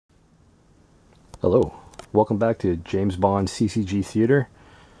Hello, welcome back to James Bond CCG Theater.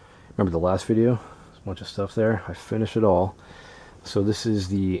 Remember the last video? There's a bunch of stuff there. I finished it all. So this is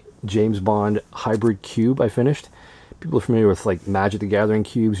the James Bond hybrid cube I finished. People are familiar with like Magic the Gathering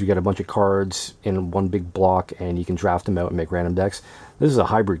cubes. You get a bunch of cards in one big block and you can draft them out and make random decks. This is a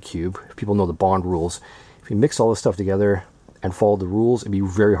hybrid cube. People know the Bond rules. If you mix all this stuff together and follow the rules, it'd be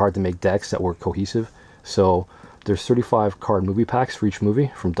very hard to make decks that were cohesive. So there's 35 card movie packs for each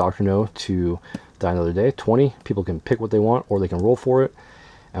movie, from Dr. No to Die Another Day. 20 people can pick what they want, or they can roll for it.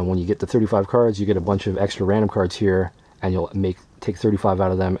 And when you get the 35 cards, you get a bunch of extra random cards here, and you'll take 35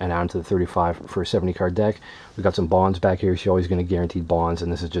 out of them and add them to the 35 for a 70 card deck. We've got some bonds back here, so you're always going to guarantee bonds,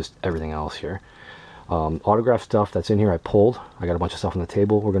 and this is just everything else here. Autograph stuff that's in here I pulled. I got a bunch of stuff on the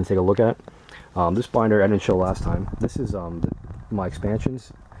table we're going to take a look at. This binder I didn't show last time. This is my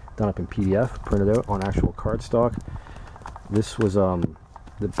expansions done up in PDF, printed out on actual cardstock. This was the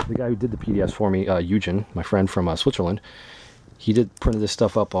guy who did the PDFs for me, Eugen, my friend from Switzerland. He printed this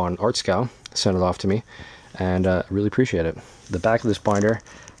stuff up on ArtScout, sent it off to me, and really appreciate it. The back of this binder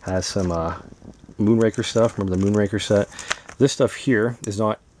has some Moonraker stuff. Remember the Moonraker set? This stuff here is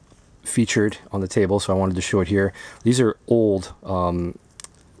not featured on the table, so I wanted to show it here. These are old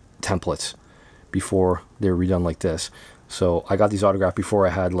templates before they were redone like this. So I got these autographed before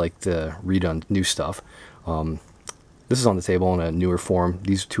I had like the redone new stuff. This is on the table in a newer form.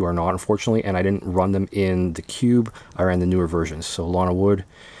 These two are not, unfortunately, and I didn't run them in the cube. I ran the newer versions. So Lana Wood,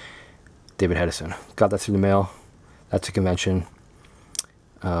 David Hedison. Got that through the mail. That's a convention.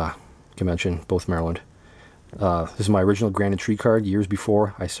 Both Maryland. This is my original Granite Tree card years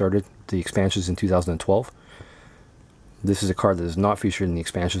before I started the expansions in 2012. This is a card that is not featured in the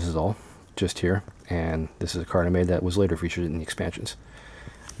expansions at all, just here. And this is a card I made that was later featured in the expansions.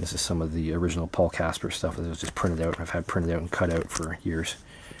 This is some of the original Paul Casper stuff that was just printed out. I've had printed out and cut out for years.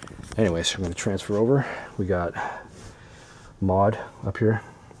 Anyways, I'm going to transfer over. We got Mod up here.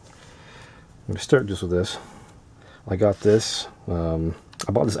 I'm going to start just with this. I got this. I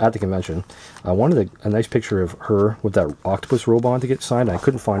bought this at the convention. I wanted a nice picture of her with that octopus robe on to get signed. I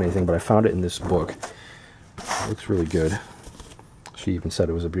couldn't find anything, but I found it in this book. It looks really good. She even said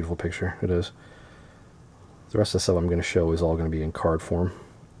it was a beautiful picture. It is. The rest of the stuff I'm going to show is all going to be in card form.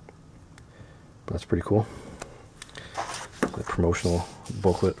 But that's pretty cool. The promotional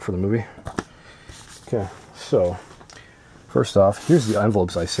booklet for the movie. Okay, so first off, here's the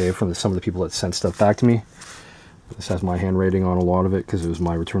envelopes I saved from some of the people that sent stuff back to me. This has my handwriting on a lot of it because it was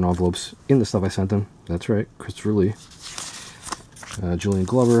my return envelopes in the stuff I sent them. That's right, Christopher Lee. Julian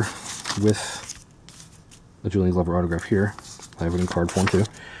Glover with the Julian Glover autograph here. I have it in card form too.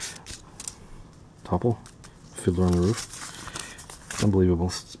 Topple, Fiddler on the Roof.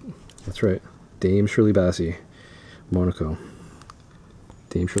 Unbelievable. That's right. Dame Shirley Bassey, Monaco.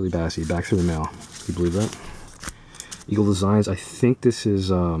 Dame Shirley Bassey, back through the mail. Can you believe that? Eagle Designs. I think this is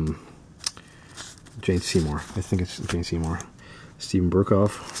Jane Seymour. I think it's Jane Seymour. Stephen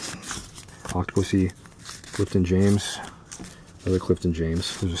Burkhoff. Octopussy. Clifton James. Another Clifton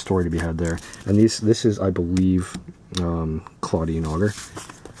James. There's a story to be had there. And this is, I believe, Claudine Auger.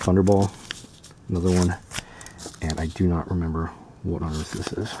 Thunderball. Another one. And I do not remember what on earth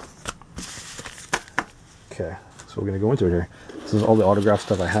this is. Okay, so we're going to go into it here. This is all the autograph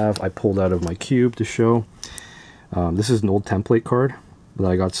stuff I have. I pulled out of my cube to show. This is an old template card that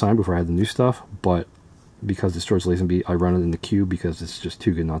I got signed before I had the new stuff, but because it's George Lazenby, I run it in the cube because it's just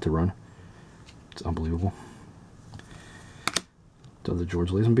too good not to run. It's unbelievable. The other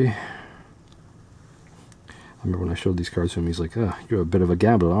George Lazenby. I remember when I showed these cards to him, he's like, oh, you're a bit of a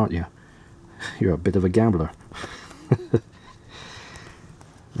gambler, aren't you? You're a bit of a gambler.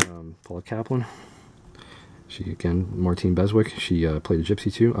 Paula Kaplan. She, again, Martine Beswick. She played a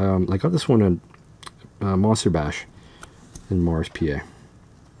gypsy too. I got this one at Monster Bash in Morris, PA.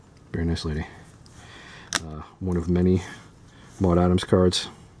 Very nice lady. One of many Maud Adams cards.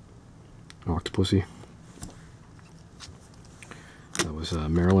 Octopussy. That was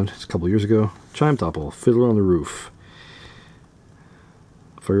Maryland. It's a couple years ago. Chime Topple, Fiddler on the Roof.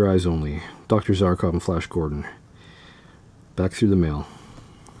 For Your Eyes Only. Dr. Zarkov and Flash Gordon. Back through the mail.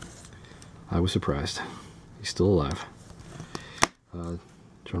 I was surprised. He's still alive.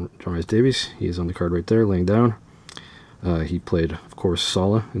 John Rhys Davies. He is on the card right there, laying down. He played, of course,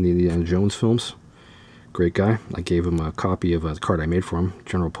 Sala in the Indiana Jones films. Great guy. I gave him a copy of a card I made for him,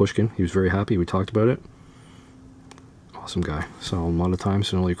 General Pushkin. He was very happy. We talked about it. Awesome guy. Saw him a lot of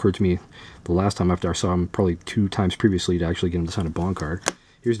times. It only occurred to me the last time after I saw him, probably 2 times previously, to actually get him to sign a Bond card.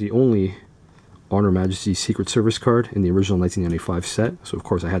 Here's the only Honor Majesty's Secret Service card in the original 1995 set. So, of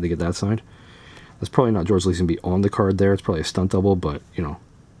course, I had to get that signed. That's probably not George Lazenby on the card there. It's probably a stunt double, but, you know,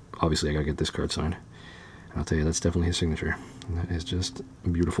 obviously I gotta get this card signed. And I'll tell you, that's definitely his signature. And that is just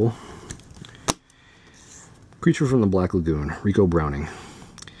beautiful. Creature from the Black Lagoon, Rico Browning.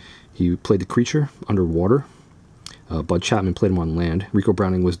 He played the creature underwater. Bud Chapman played him on land. Rico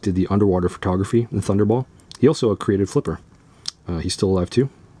Browning did the underwater photography in Thunderball. He also created Flipper. He's still alive too.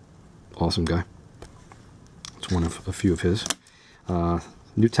 Awesome guy. It's one of a few of his.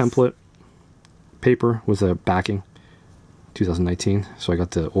 New template, paper with a backing, 2019. So I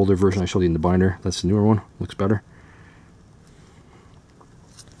got the older version I showed you in the binder. That's the newer one. Looks better.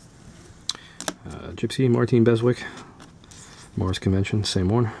 Gypsy, Martine Beswick, Mars Convention, same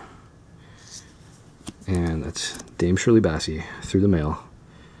one. And that's Dame Shirley Bassey, Through the Mail.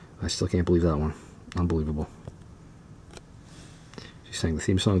 I still can't believe that one. Unbelievable. She sang the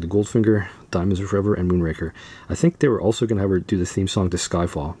theme song to Goldfinger, Diamonds Are Forever, and Moonraker. I think they were also going to have her do the theme song to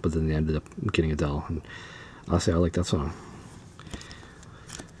Skyfall, but then they ended up getting Adele. And I'll say I like that song.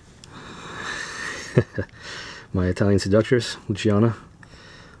 My Italian Seductress, Luciana.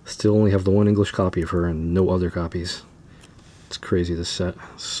 Still only have the one English copy of her and no other copies. It's crazy, this set.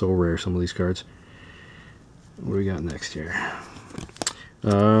 So rare, some of these cards. What do we got next here?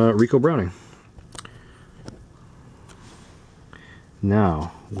 Rico Browning.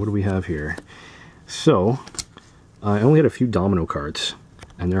 Now, what do we have here? So, I only had a few domino cards,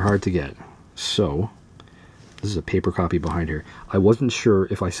 and they're hard to get. So, this is a paper copy behind here. I wasn't sure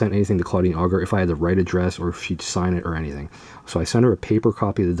if I sent anything to Claudine Auger, if I had the right address, or if she'd sign it or anything. So I sent her a paper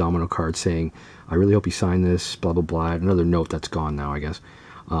copy of the domino card saying, I really hope you sign this, blah, blah, blah. Another note that's gone now, I guess.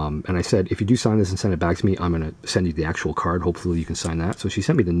 And I said, if you do sign this and send it back to me, I'm going to send you the actual card. Hopefully you can sign that. So she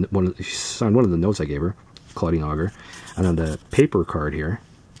sent me she signed one of the notes I gave her, Claudine Auger. And then the paper card here,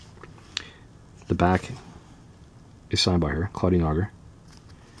 the back is signed by her, Claudine Auger.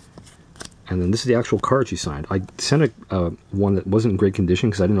 And then this is the actual card she signed. I sent one that wasn't in great condition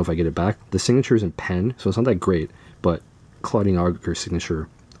because I didn't know if I get it back. The signature is in pen, so it's not that great, but Claudine Auger's signature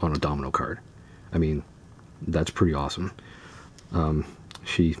on a domino card. I mean, that's pretty awesome.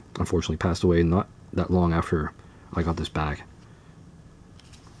 She unfortunately passed away not that long after I got this back.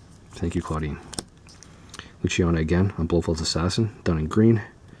 Thank you, Claudine. Luciana again on Blofeld's Assassin, done in green.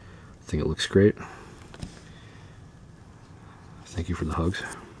 I think it looks great. Thank you for the hugs.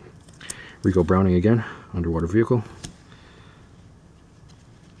 Rico Browning again, underwater vehicle.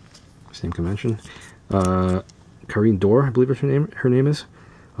 Same convention. Karine Dorr, I believe her name is.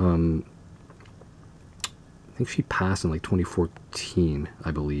 I think she passed in like 2014,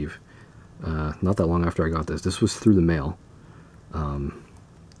 I believe. Not that long after I got this. This was through the mail.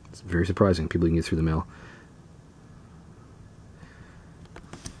 It's very surprising people can get through the mail.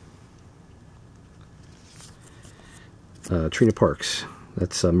 Trina Parks.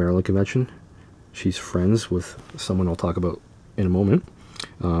 That's Maryland Convention. She's friends with someone I'll talk about in a moment.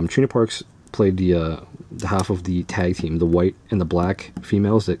 Trina Parks played the half of the tag team, the white and the black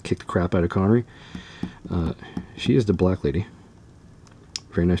females that kicked the crap out of Connery. She is the black lady.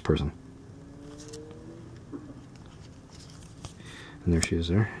 Very nice person. And there she is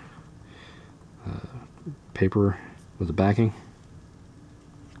there. Paper with the backing.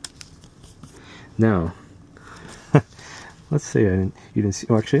 Now, let's say you didn't see.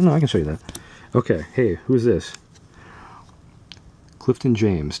 Oh, actually, no, I can show you that. Okay, hey, who's this? Clifton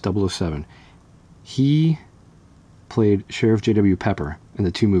James, 007. He played Sheriff J.W. Pepper in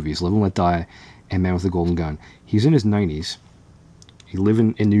the two movies, Live and Let Die and Man with the Golden Gun. He's in his 90s. He lives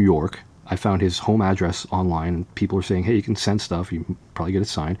in New York. I found his home address online. People are saying, hey, you can send stuff. You probably get it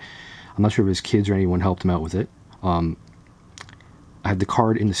signed. I'm not sure if his kids or anyone helped him out with it. I had the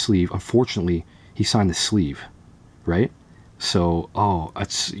card in the sleeve. Unfortunately, he signed the sleeve, right? So, oh,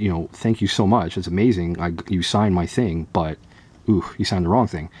 that's, you know, thank you so much. It's amazing. You signed my thing, but, ooh, you signed the wrong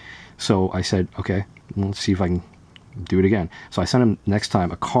thing. So I said, okay, let's see if I can do it again. So I sent him next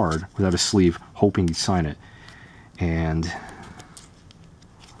time a card without a sleeve, hoping he'd sign it. And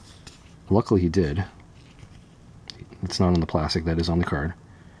luckily he did. It's not on the plastic, that is on the card.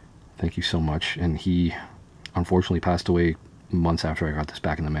 Thank you so much. And he unfortunately passed away months after I got this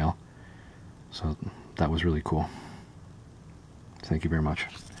back in the mail. So that was really cool. Thank you very much.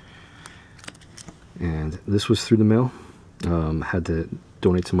 And this was through the mail. Had to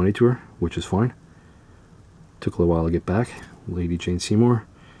donate some money to her, which is fine. Took a little while to get back. Lady Jane Seymour.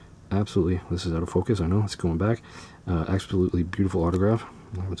 Absolutely. This is out of focus, I know. It's going back. Absolutely beautiful autograph.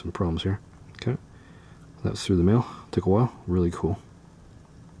 I'm having some problems here. Okay. That was through the mail. Took a while. Really cool.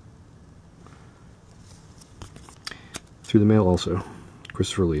 Through the mail also.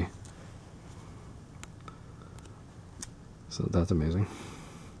 Christopher Lee. So that's amazing.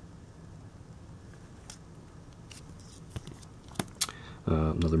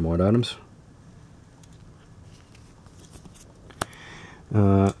 Another Another Maud Adams.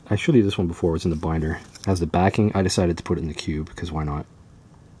 I showed you this one before. It was in the binder. It has the backing. I decided to put it in the cube because why not?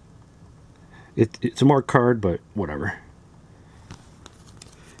 It's a marked card, but whatever.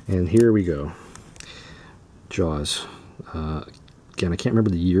 And here we go. Jaws. Again, I can't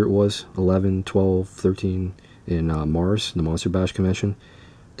remember the year it was. 11, 12, 13 in Mars, the Monster Bash convention.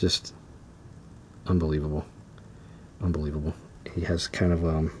 Just unbelievable. Unbelievable. He has kind of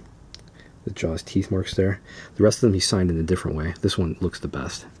the Jaws teeth marks there. The rest of them he signed in a different way. This one looks the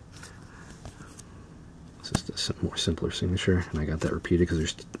best. It's just a more simpler signature, and I got that repeated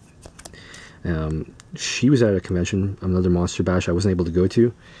because there's... she was at a convention, another Monster Bash I wasn't able to go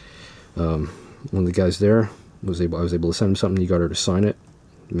to. One of the guys there I was able to send him something. He got her to sign it.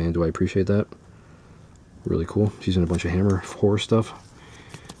 Man, do I appreciate that. Really cool. She's in a bunch of Hammer horror stuff.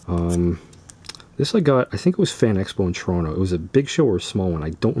 This I got, I think it was Fan Expo in Toronto. It was a big show or a small one. I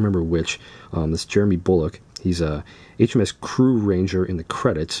don't remember which. This Jeremy Bullock. He's a HMS Crew Ranger in the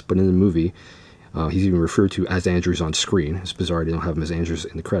credits, but in the movie, he's even referred to as Andrews on screen. It's bizarre they don't have him as Andrews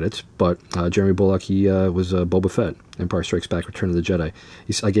in the credits. But Jeremy Bullock, he was Boba Fett, Empire Strikes Back, Return of the Jedi.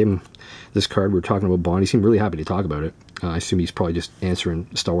 I gave him this card. We were talking about Bond. He seemed really happy to talk about it. I assume he's probably just answering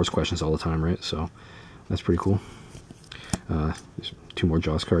Star Wars questions all the time, right? So that's pretty cool. There's 2 more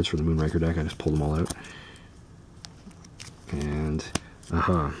Jaws cards for the Moonraker deck. I just pulled them all out. And,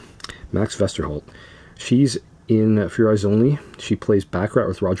 Max Vesterholt. She's in For Your Eyes Only. She plays Baccarat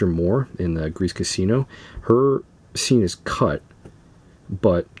with Roger Moore in the Grease Casino. Her scene is cut,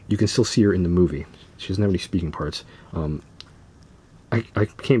 but you can still see her in the movie. She doesn't have any speaking parts. I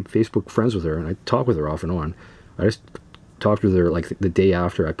became Facebook friends with her, and I talk with her off and on. I just talked with her like the day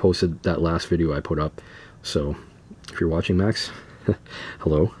after I posted that last video I put up. So, if you're watching, Max,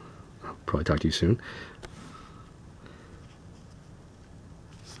 hello. I'll probably talk to you soon.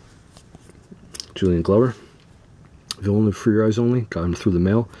 Julian Glover, villain of For Your Eyes Only, got him through the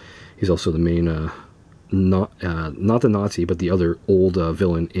mail. He's also the main, not the Nazi, but the other old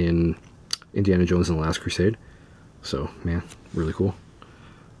villain in Indiana Jones and the Last Crusade. So, man, really cool.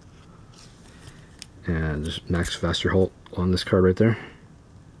 And there's Max Vesterholt on this card right there.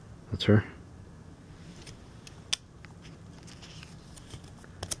 That's her.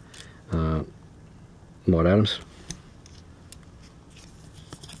 Maud Adams.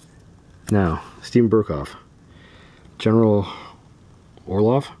 Now, Steven Berkoff. General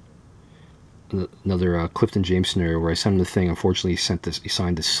Orlov. Another Clifton James scenario where I sent him the thing. Unfortunately, he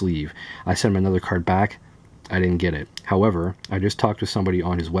signed the sleeve. I sent him another card back. I didn't get it. However, I just talked to somebody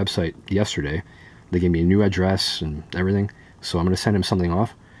on his website yesterday. They gave me a new address and everything. So I'm going to send him something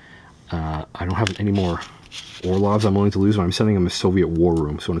off. I don't have any more Orlovs I'm willing to lose, but I'm sending him a Soviet War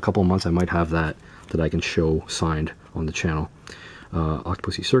Room. So in a couple of months, I might have that I can show signed on the channel.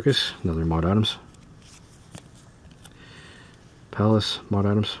 Octopussy Circus, another Maud Adams. Palace, Maud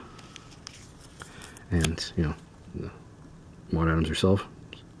Adams. And, you know, Maud Adams herself.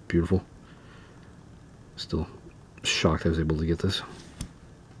 Beautiful. Still shocked I was able to get this.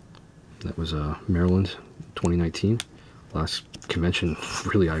 That was Maryland 2019. Last convention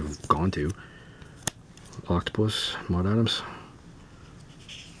really I've gone to. Octopus, Maud Adams.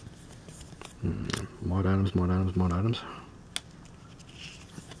 Maud Adams, Maud Adams, Maud Adams.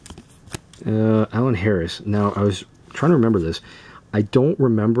 Alan Harris. Now, I was trying to remember this. I don't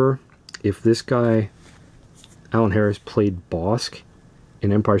remember if this guy, Alan Harris, played Bosk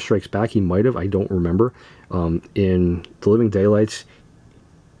in Empire Strikes Back. He might have. I don't remember. In The Living Daylights,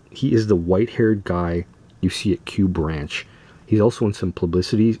 he is the white-haired guy you see at Q Branch. He's also in some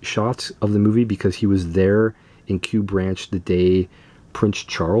publicity shots of the movie because he was there in Q Branch the day Prince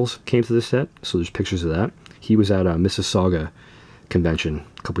Charles came to the set. So there's pictures of that. He was at a Mississauga convention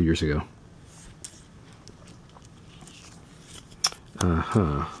a couple years ago.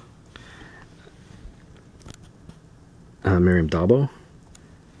 Miriam Dabo.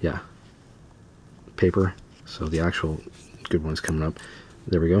 Yeah. Paper. So the actual good one's coming up.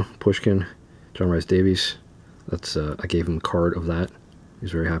 There we go. Pushkin. John Rhys Davies. That's I gave him a card of that.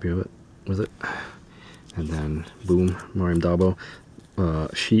 He's very happy with it. And then boom, Miriam Dabo.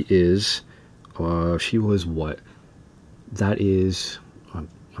 She was what? That is, I'm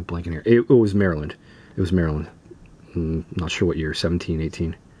blanking here. It was Maryland. It was Maryland. Not sure what year, 17,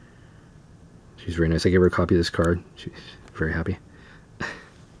 18. She's very nice. I gave her a copy of this card. She's very happy.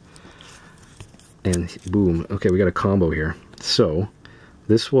 And boom. Okay, we got a combo here. So,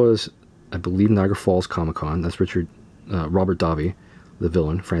 this was, I believe, Niagara Falls Comic-Con. That's Robert Davi, the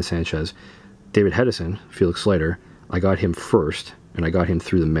villain, Fran Sanchez. David Hedison, Felix Leiter. I got him first, and I got him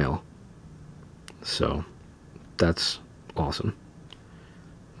through the mail. So, that's awesome.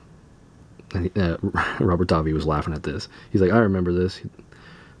 And Robert Davi was laughing at this. He's like, I remember this.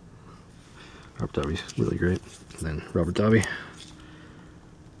 Robert Davi's really great. And then Robert Davi.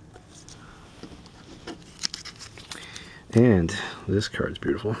 And this card's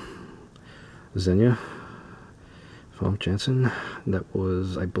beautiful. Xenia. Vom Jansen. That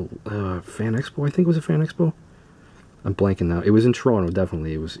was, Fan Expo, I think it was a Fan Expo. I'm blanking now. It was in Toronto,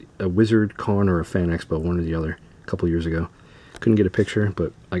 definitely. It was a Wizard Con or a Fan Expo, one or the other, a couple years ago. Couldn't get a picture,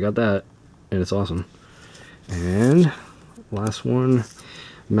 but I got that, and it's awesome. And last one,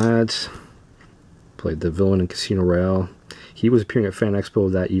 Mads played the villain in Casino Royale. He was appearing at Fan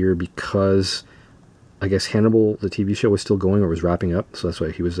Expo that year because I guess Hannibal, the TV show, was still going or was wrapping up, so that's why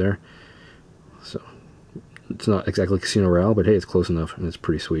he was there. So it's not exactly Casino Royale, but hey, it's close enough, and it's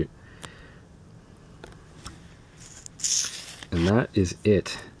pretty sweet. And that is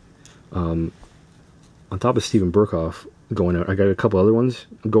it. On top of Steven Berkoff going out, I got a couple other ones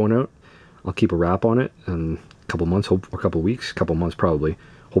going out. I'll keep a wrap on it in a couple months, or a couple weeks, a couple months probably.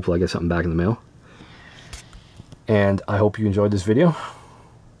 Hopefully I get something back in the mail. And I hope you enjoyed this video.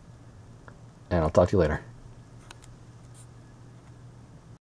 And I'll talk to you later.